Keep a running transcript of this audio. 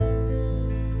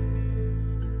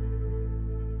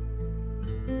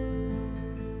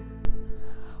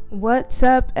What's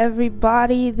up,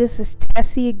 everybody? This is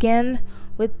Tessie again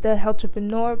with the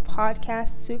Healthtrepreneur podcast.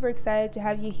 Super excited to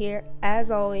have you here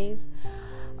as always.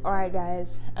 All right,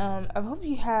 guys. I hope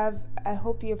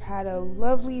you've had a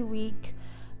lovely week.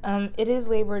 It is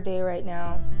Labor Day right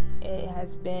now. It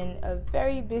has been a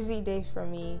very busy day for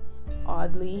me,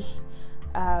 oddly,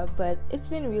 but it's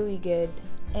been really good.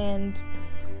 And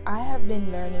I have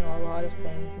been learning a lot of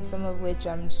things, and some of which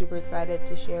I'm super excited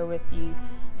to share with you.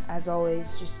 As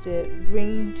always, just to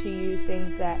bring to you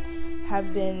things that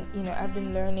have been, I've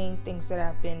been learning, things that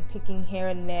I've been picking here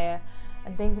and there,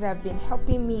 and things that have been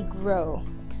helping me grow,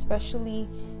 especially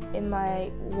in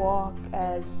my walk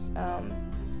as,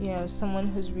 someone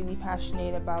who's really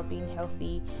passionate about being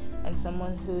healthy and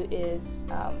someone who is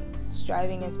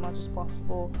striving as much as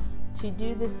possible to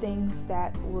do the things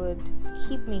that would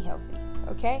keep me healthy,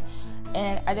 okay?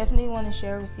 And I definitely want to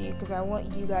share with you because I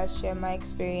want you guys to share my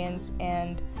experience,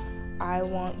 and I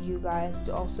want you guys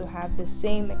to also have the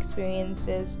same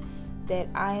experiences that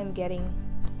I am getting.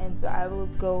 And so I will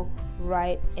go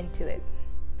right into it.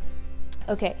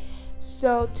 Okay,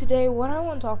 so today what I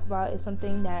want to talk about is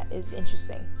something that is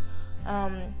interesting.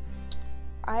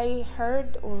 I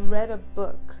heard or read a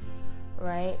book,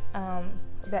 right,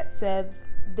 that said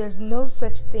there's no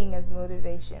such thing as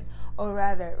motivation, or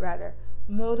rather,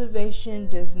 motivation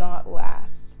does not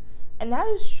last. And that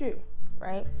is true,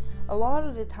 right? A lot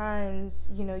of the times,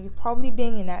 you've probably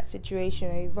been in that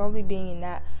situation, or you've probably been in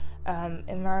that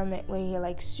environment where you're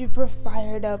like super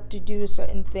fired up to do a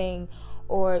certain thing,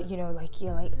 or you're like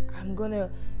I'm gonna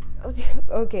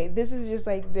okay, this is just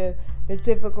like the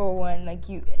typical one. Like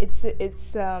it's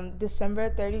December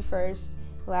 31st,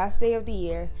 last day of the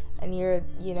year, and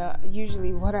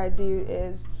usually what I do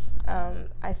is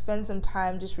I spend some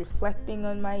time just reflecting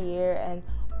on my year and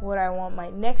what I want my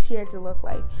next year to look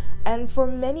like. And for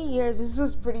many years, this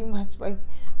was pretty much like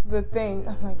the thing.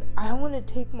 I'm like, I want to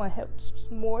take my health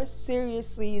more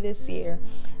seriously this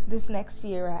next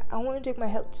year. I want to take my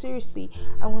health seriously.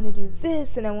 I want to do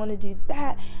this and I want to do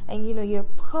that. And you're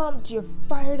pumped, you're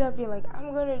fired up, you're like,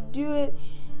 I'm going to do it.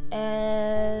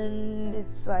 And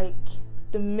it's like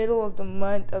the middle of the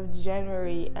month of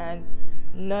January, and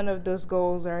none of those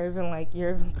goals are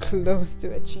you're even close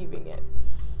to achieving it.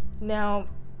 Now,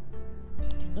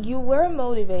 you were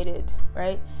motivated,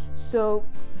 right? So,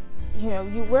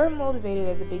 you were motivated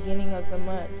at the beginning of the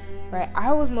month, right?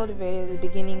 I was motivated at the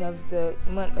beginning of the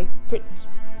month, like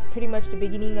pretty much the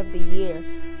beginning of the year,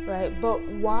 right? But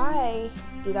why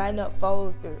did I not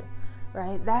follow through,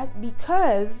 right? That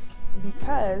because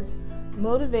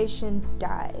motivation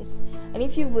dies. And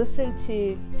if you listen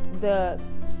to the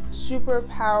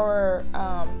Superpower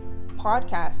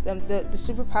podcast, the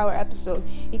Superpower episode,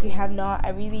 if you have not, I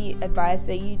really advise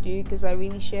that you do, because I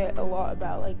really share a lot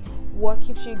about like what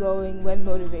keeps you going when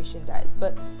motivation dies.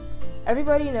 But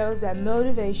everybody knows that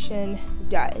motivation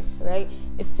dies, right?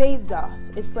 It fades off.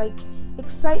 It's like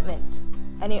excitement,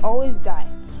 and it always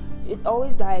dies.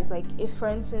 Like if, for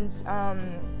instance,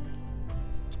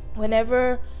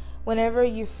 whenever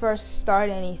you first start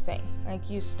anything, like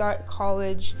you start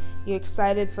college, you're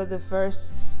excited for the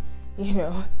first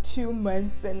 2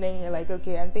 months, and then you're like,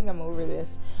 okay, I think I'm over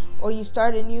this. Or you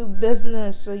start a new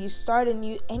business, or you start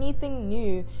anything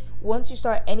new. Once you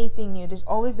start anything new, there's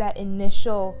always that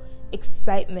initial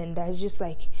excitement that's just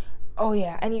like, oh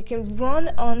yeah, and you can run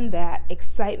on that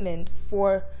excitement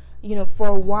for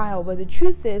a while. But the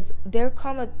truth is, there'll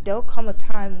come a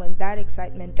time when that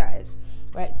excitement dies,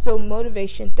 right? So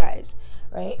motivation dies,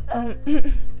 right?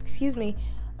 Excuse me.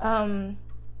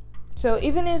 So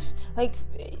even if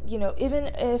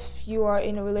you are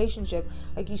in a relationship,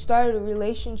 like you started a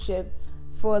relationship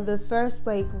for the first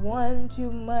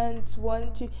 1-2 months,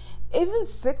 even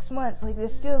 6 months, like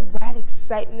there's still that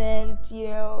excitement,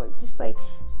 just like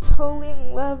totally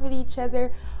in love with each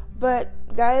other. But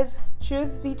guys,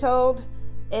 truth be told,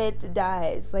 it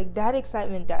dies. Like that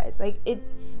excitement dies. Like it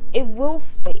will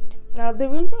fade. Now the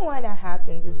reason why that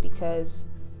happens is because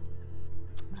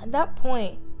at that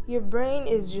point, your brain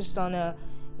is just on a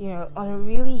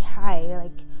really high.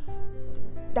 Like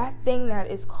that thing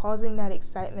that is causing that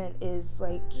excitement is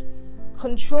like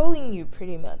controlling you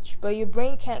pretty much. But your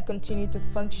brain can't continue to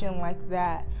function like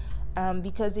that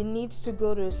because it needs to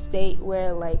go to a state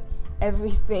where like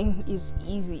everything is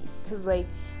easy. Because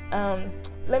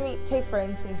let me take, for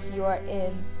instance, you are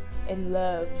in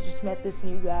love. You just met this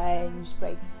new guy, and you're just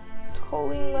like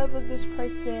totally in love with this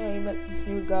person, and you met this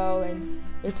new girl, and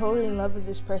you're totally in love with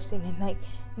this person, and like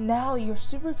now you're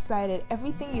super excited.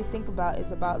 Everything you think about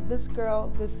is about this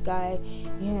girl, this guy.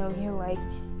 You're like,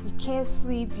 You can't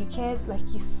sleep. You can't, like,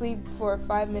 you sleep for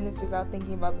 5 minutes without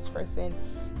thinking about this person.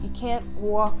 You can't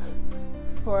walk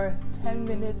for 10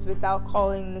 minutes without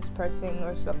calling this person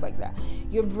or stuff like that.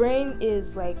 Your brain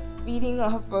is like feeding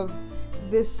off of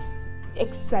this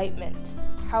excitement.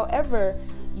 However,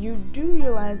 you do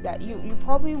realize that you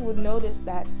probably would notice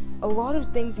that a lot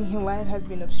of things in your life has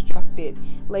been obstructed.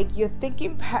 Like, your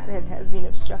thinking pattern has been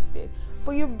obstructed.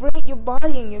 But your brain, your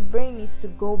body and your brain needs to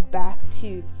go back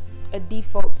to a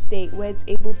default state where it's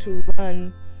able to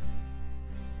run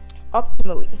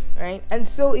optimally, right? And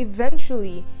so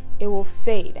eventually it will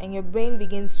fade and your brain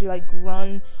begins to like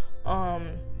run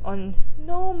on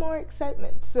no more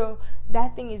excitement. So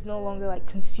that thing is no longer like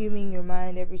consuming your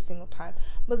mind every single time.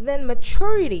 But then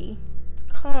maturity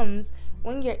comes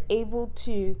when you're able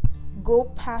to go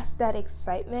past that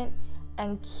excitement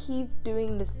and keep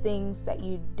doing the things that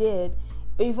you did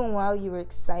even while you were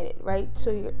excited, right?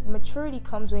 So your maturity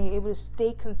comes when you're able to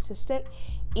stay consistent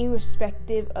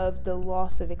irrespective of the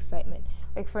loss of excitement.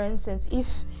 Like, for instance, if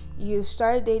you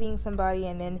started dating somebody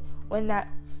and then when that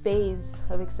phase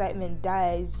of excitement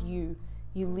dies, you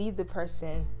leave the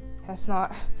person,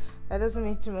 that doesn't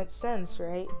make too much sense,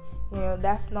 right? You know,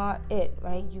 that's not it,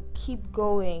 right? You keep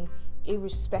going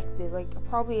irrespective. Like,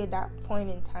 probably at that point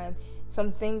in time,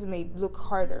 some things may look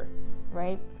harder,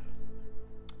 right?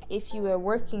 If you were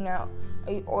working out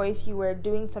or if you were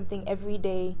doing something every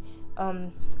day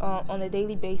on a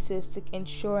daily basis to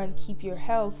ensure and keep your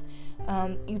health,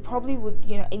 you probably would,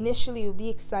 initially you'll be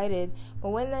excited, but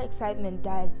when that excitement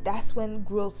dies, that's when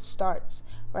growth starts,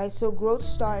 right? So growth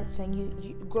starts,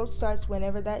 and growth starts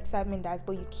whenever that excitement dies,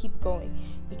 but you keep going,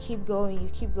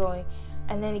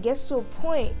 and then it gets to a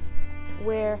point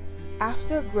where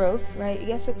after growth, right? It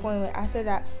gets to a point where after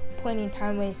that point in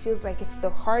time when it feels like it's the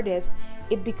hardest,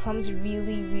 it becomes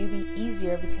really, really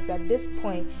easier, because at this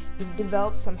point you've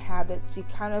developed some habits, you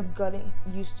kind of gotten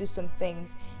used to some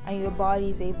things, and your body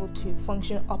is able to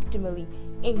function optimally,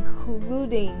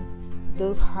 including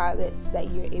those habits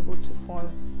that you're able to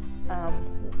form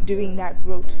during that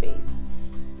growth phase.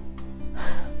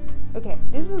 Okay,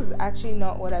 this was actually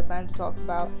not what I planned to talk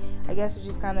about. I guess we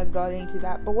just kind of got into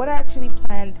that. But what I actually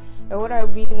planned, or what I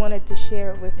really wanted to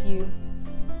share with you,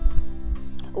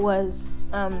 was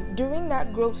during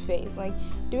that growth phase, like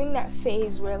during that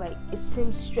phase where like it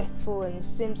seems stressful and it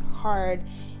seems hard,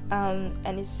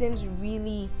 and it seems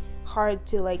really hard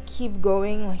to like keep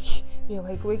going. Like, you're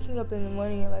like waking up in the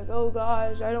morning, you're like, oh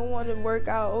gosh, I don't want to work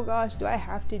out. Oh gosh, do I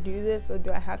have to do this, or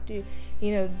do I have to,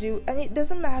 do? And it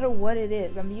doesn't matter what it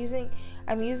is. I'm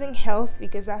using health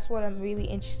because that's what I'm really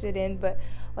interested in. But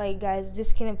like, guys,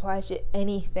 this can apply to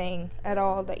anything at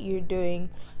all that you're doing.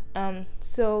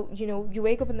 So you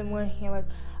wake up in the morning, you're like,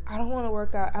 I don't want to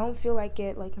work out. I don't feel like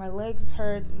it. Like, my legs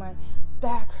hurt, my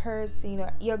back hurts.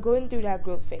 You're going through that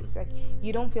growth phase. Like,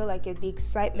 you don't feel like it. The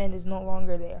excitement is no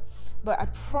longer there. But I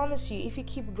promise you, if you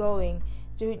keep going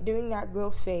during that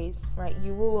growth phase, right,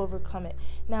 you will overcome it.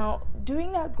 Now,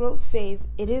 during that growth phase,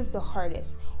 it is the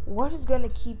hardest. What is going to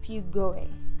keep you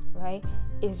going, right,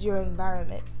 is your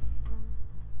environment.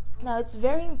 Now, it's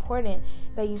very important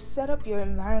that you set up your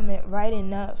environment right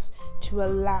enough to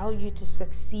allow you to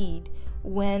succeed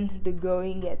when the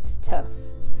going gets tough,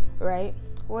 right?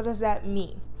 What does that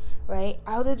mean, right?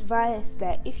 I would advise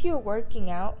that if you're working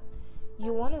out,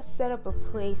 you want to set up a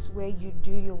place where you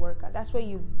do your workout. That's where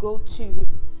you go to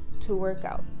work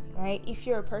out, right? If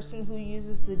you're a person who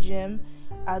uses the gym,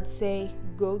 I'd say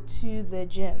go to the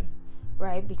gym,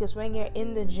 right? Because when you're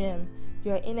in the gym,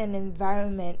 you're in an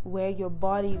environment where your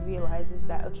body realizes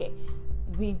that, okay,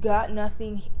 we got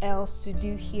nothing else to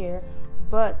do here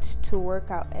but to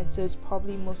work out. And so it's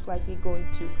probably most likely going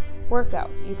to work out.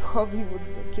 You probably would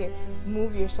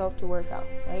move yourself to work out,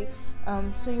 right?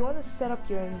 So you want to set up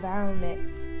your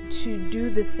environment to do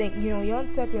the thing. You want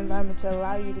to set up your environment to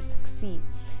allow you to succeed.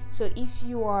 So if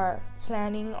you are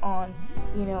planning on,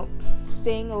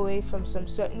 staying away from some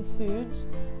certain foods,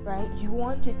 right, you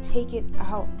want to take it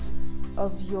out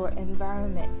of your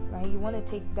environment, right? You want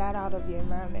to take that out of your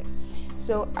environment.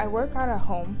 So I work out at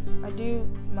home. I do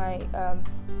my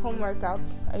home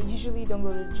workouts. I usually don't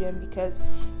go to the gym because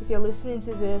if you're listening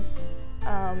to this,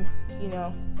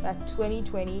 at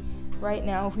 2020, right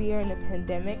now we are in a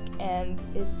pandemic and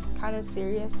it's kind of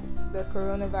serious. It's the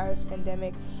coronavirus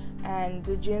pandemic, and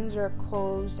the gyms are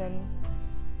closed and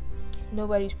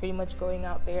nobody's pretty much going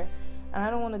out there. And I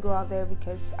don't want to go out there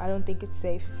because I don't think it's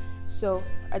safe. So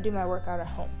I do my workout at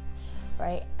home,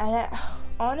 right? And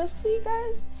honestly,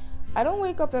 guys, I don't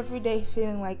wake up every day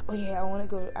feeling like, oh yeah,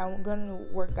 I'm going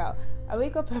to work out. I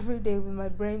wake up every day with my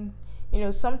brain,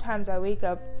 sometimes I wake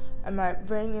up and my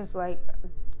brain is like,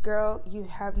 girl, you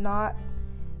have not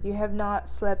you have not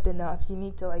slept enough, you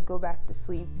need to like go back to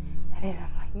sleep. And then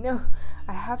I'm like, no,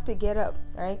 I have to get up,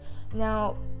 right?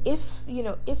 Now,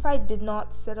 if I did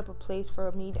not set up a place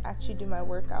for me to actually do my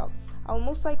workout, I'll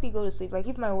most likely go to sleep. Like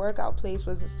if my workout place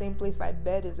was the same place my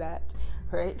bed is at,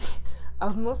 right?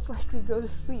 I'll most likely go to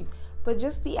sleep. But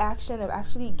just the action of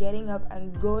actually getting up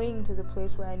and going to the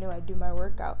place where I know I do my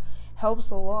workout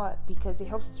helps a lot, because it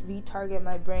helps to retarget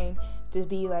my brain to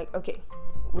be like, okay,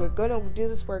 we're gonna do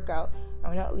this workout,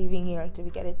 and we're not leaving here until we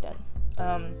get it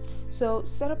done. So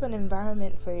set up an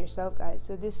environment for yourself, guys.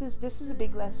 So this is a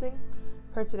big lesson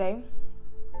for today.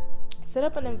 Set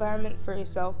up an environment for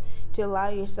yourself to allow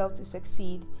yourself to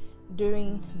succeed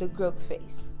during the growth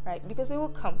phase, right? Because it will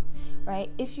come, right?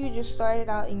 If you just started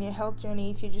out in your health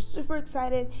journey, if you're just super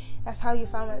excited, that's how you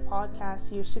found my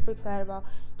podcast, you're super excited about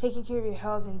taking care of your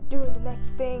health and doing the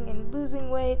next thing and losing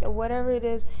weight or whatever it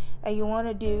is that you want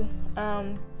to do,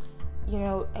 and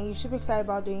you're super excited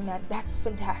about doing that, that's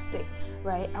fantastic,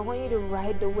 right? I want you to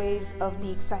ride the waves of the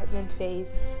excitement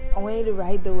phase. I want you to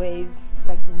ride the waves,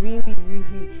 like really,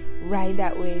 really ride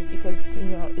that wave, because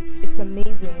it's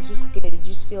amazing. It's just good. You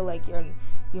just feel like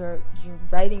you're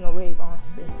riding a wave,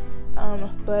 honestly.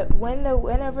 But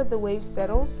whenever the wave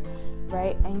settles,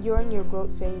 right, and you're in your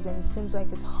growth phase and it seems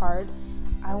like it's hard,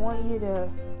 I want you to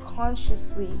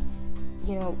consciously,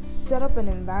 set up an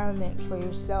environment for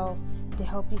yourself to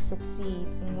help you succeed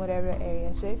in whatever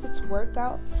area. So if it's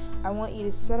workout, I want you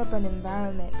to set up an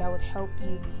environment that would help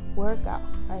you work out,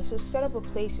 right? So set up a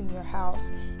place in your house,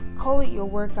 call it your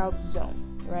workout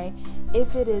zone, right?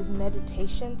 If it is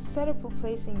meditation, set up a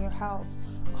place in your house,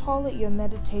 call it your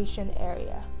meditation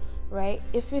area, right?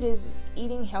 If it is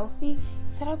eating healthy,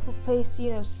 set up a place,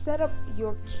 set up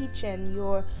your kitchen,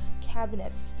 your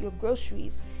cabinets, your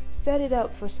groceries, set it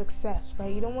up for success,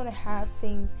 right? You don't want to have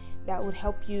things that would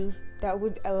help you, that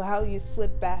would allow you to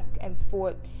slip back and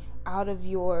forth out of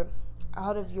your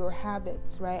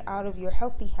habits, right? Out of your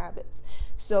healthy habits.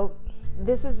 So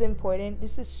this is important.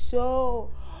 This is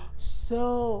so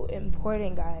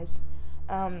important, guys.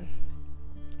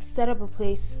 Set up a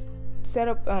place. Set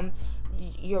up a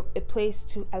place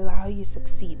to allow you to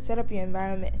succeed. Set up your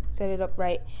environment. Set it up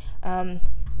right.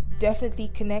 Definitely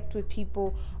connect with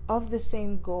people of the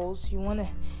same goals. You want to,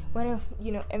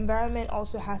 environment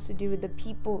also has to do with the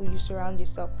people you surround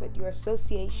yourself with, your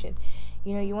association.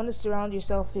 You want to surround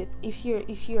yourself with, if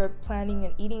you're planning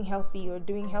on eating healthy or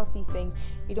doing healthy things,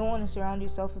 you don't want to surround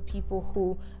yourself with people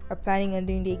who are planning on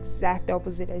doing the exact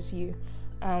opposite as you,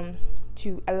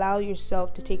 to allow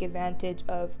yourself to take advantage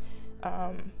of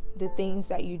the things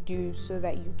that you do, so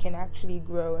that you can actually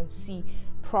grow and see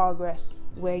progress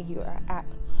where you are at.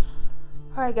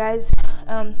 Alright, guys,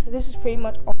 this is pretty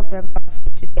much all that I've got for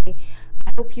today.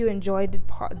 I hope you enjoyed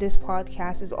this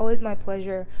podcast. It's always my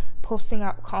pleasure posting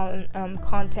out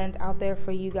content out there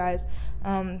for you guys.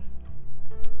 I'll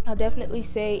definitely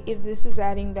say, if this is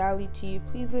adding value to you,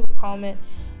 please leave a comment,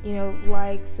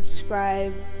 like,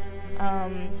 subscribe,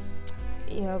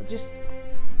 just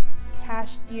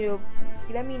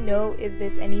let me know if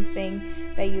there's anything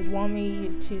that you'd want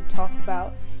me to talk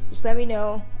about. Just let me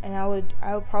know, and I would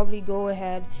probably go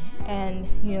ahead and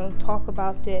talk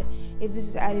about it. If this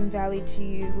is adding value to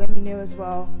you, let me know as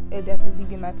well. It'll definitely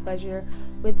be my pleasure.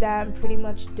 With that, I'm pretty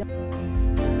much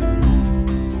done.